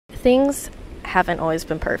Things haven't always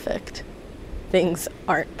been perfect. Things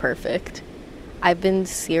aren't perfect. I've been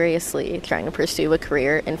seriously trying to pursue a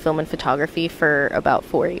career in film and photography for about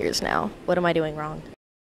 4 years now. What am I doing wrong?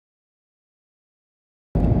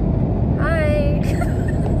 Hi!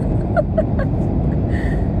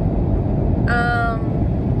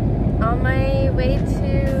 On my way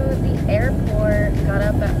to the airport, got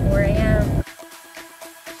up at 4 a.m.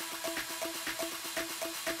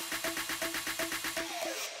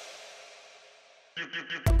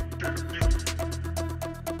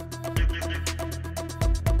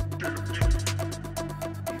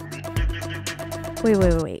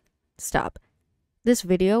 Wait. Stop. This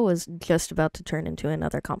video was just about to turn into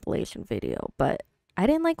another compilation video, but I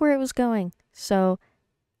didn't like where it was going, so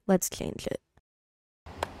let's change it.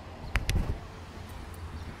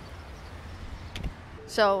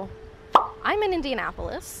 So, I'm in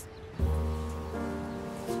Indianapolis.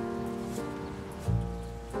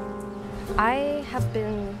 I have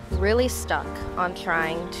been really stuck on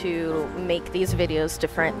trying to make these videos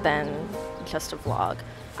different than just a vlog.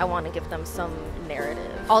 I want to give them some narrative.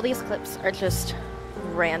 All these clips are just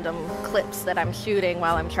random clips that I'm shooting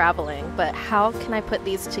while I'm traveling, but how can I put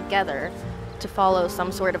these together to follow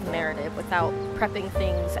some sort of narrative without prepping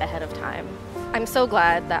things ahead of time? I'm so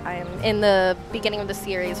glad that I'm in the beginning of the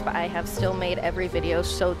series, but I have still made every video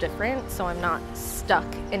so different, so I'm not stuck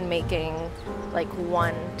in making like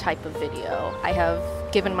one type of video. I have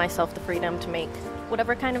given myself the freedom to make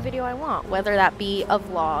whatever kind of video I want, whether that be a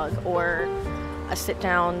vlog or a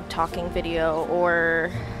sit-down talking video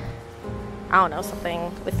or, I don't know,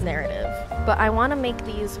 something with narrative. But I want to make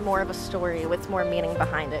these more of a story with more meaning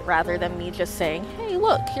behind it, rather than me just saying, hey,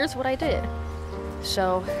 look, here's what I did.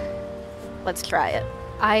 So, let's try it.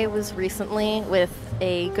 I was recently with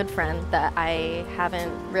a good friend that I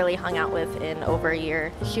haven't really hung out with in over a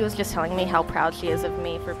year. She was just telling me how proud she is of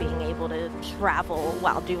me for being able to travel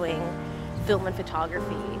while doing film and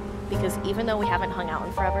photography. Because even though we haven't hung out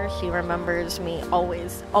in forever, she remembers me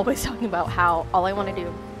always talking about how all I want to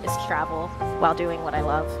do is travel while doing what I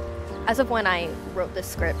love. As of when I wrote this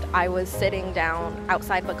script, I was sitting down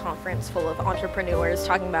outside of a conference full of entrepreneurs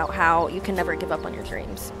talking about how you can never give up on your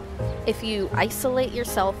dreams. If you isolate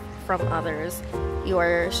yourself from others, you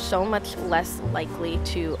are so much less likely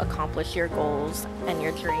to accomplish your goals and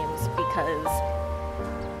your dreams because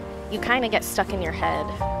you kind of get stuck in your head.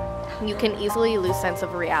 You can easily lose sense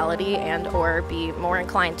of reality and or be more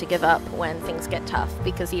inclined to give up when things get tough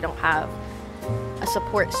because you don't have a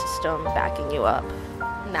support system backing you up.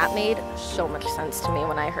 And that made so much sense to me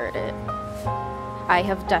when I heard it. I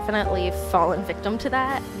have definitely fallen victim to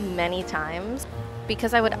that many times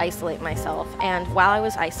because I would isolate myself. And while I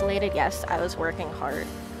was isolated, yes, I was working hard,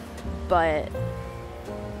 but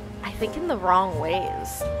I think in the wrong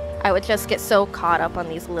ways. I would just get so caught up on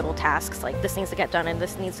these little tasks, like this needs to get done and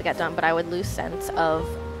this needs to get done, but I would lose sense of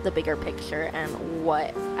the bigger picture and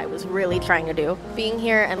what I was really trying to do. Being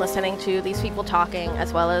here and listening to these people talking,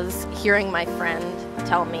 as well as hearing my friend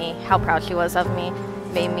tell me how proud she was of me,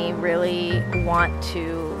 made me really want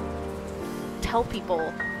to tell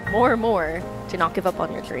people more and more to not give up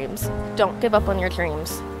on your dreams. Don't give up on your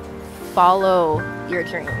dreams. Follow your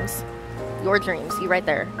dreams. Your dreams, you right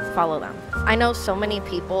there, follow them. I know so many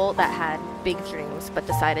people that had big dreams but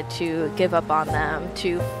decided to give up on them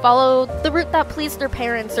to follow the route that pleased their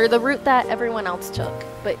parents or the route that everyone else took.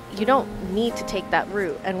 But you don't need to take that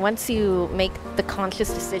route. And once you make the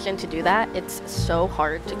conscious decision to do that, it's so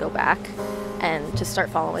hard to go back and to start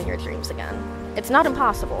following your dreams again. It's not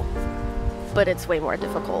impossible, but it's way more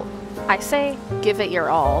difficult. I say give it your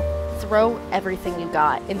all. Throw everything you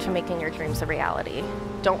got into making your dreams a reality.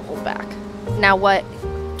 Don't hold back. Now, what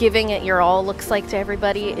giving it your all looks like to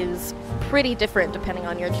everybody is pretty different depending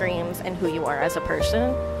on your dreams and who you are as a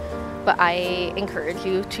person. But I encourage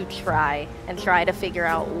you to try to figure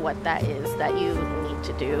out what that is that you need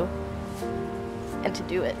to do and to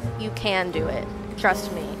do it. You can do it.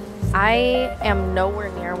 Trust me. I am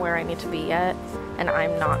nowhere near where I need to be yet, and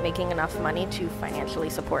I'm not making enough money to financially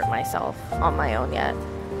support myself on my own yet.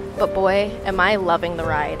 But boy, am I loving the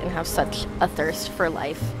ride and have such a thirst for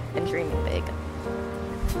life and dreaming big.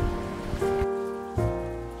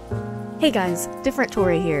 Hey guys, different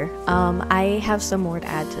Tori here. I have some more to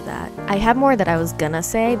add to that. I had more that I was gonna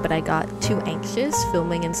say, but I got too anxious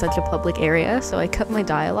filming in such a public area, so I cut my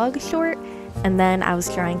dialogue short, and then I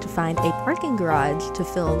was trying to find a parking garage to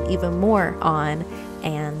film even more on,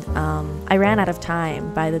 and I ran out of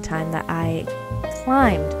time by the time that I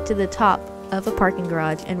climbed to the top of a parking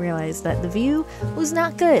garage and realized that the view was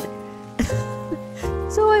not good.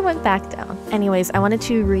 So I went back down. Anyways, I wanted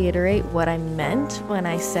to reiterate what I meant when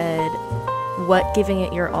I said what giving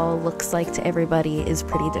it your all looks like to everybody is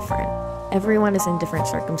pretty different. Everyone is in different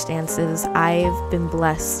circumstances. I've been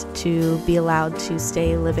blessed to be allowed to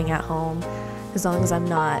stay living at home as long as I'm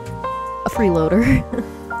not a freeloader.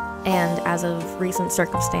 And as of recent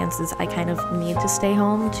circumstances, I kind of need to stay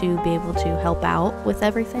home to be able to help out with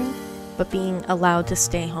everything. But being allowed to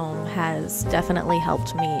stay home has definitely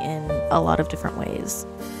helped me in a lot of different ways.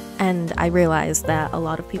 And I realize that a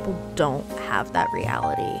lot of people don't have that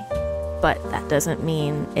reality, but that doesn't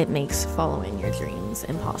mean it makes following your dreams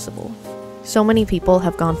impossible. So many people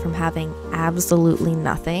have gone from having absolutely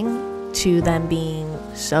nothing to them being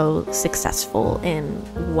so successful in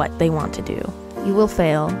what they want to do. You will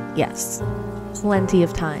fail, yes, plenty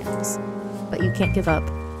of times, but you can't give up.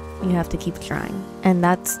 You have to keep trying. And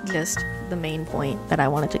that's just the main point that I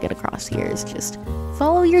wanted to get across here, is just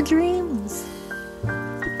follow your dreams.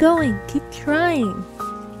 Keep going, keep trying.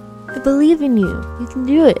 I believe in you. You can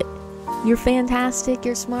do it. You're fantastic,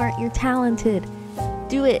 you're smart, you're talented.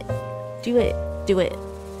 Do it. Do it. Do it.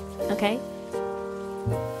 Okay?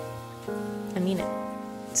 I mean it.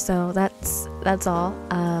 So that's all.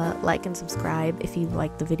 Like and subscribe if you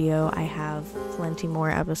liked the video. I have plenty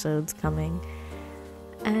more episodes coming.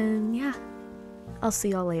 And yeah, I'll see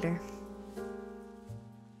y'all later.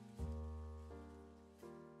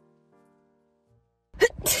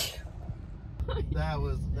 That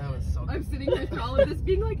was so good. I'm sitting here through all of this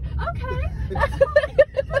being like, okay.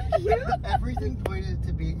 You? Everything pointed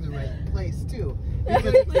to being the right place too.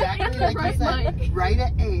 Because exactly like you said, Mike. right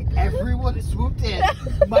at 8, everyone swooped in.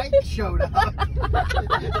 Mike showed up.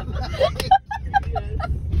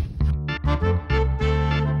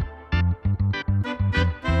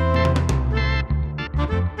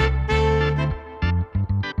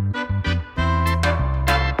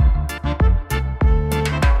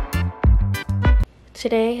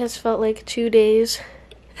 Today has felt like 2 days.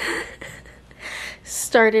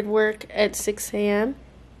 Started work at 6 a.m.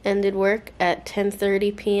 Ended work at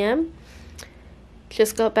 10:30 p.m.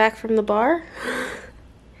 Just got back from the bar.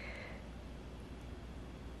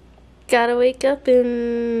 Gotta wake up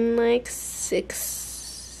in like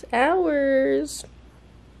 6 hours.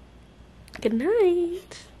 Good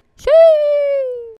night. Sheesh.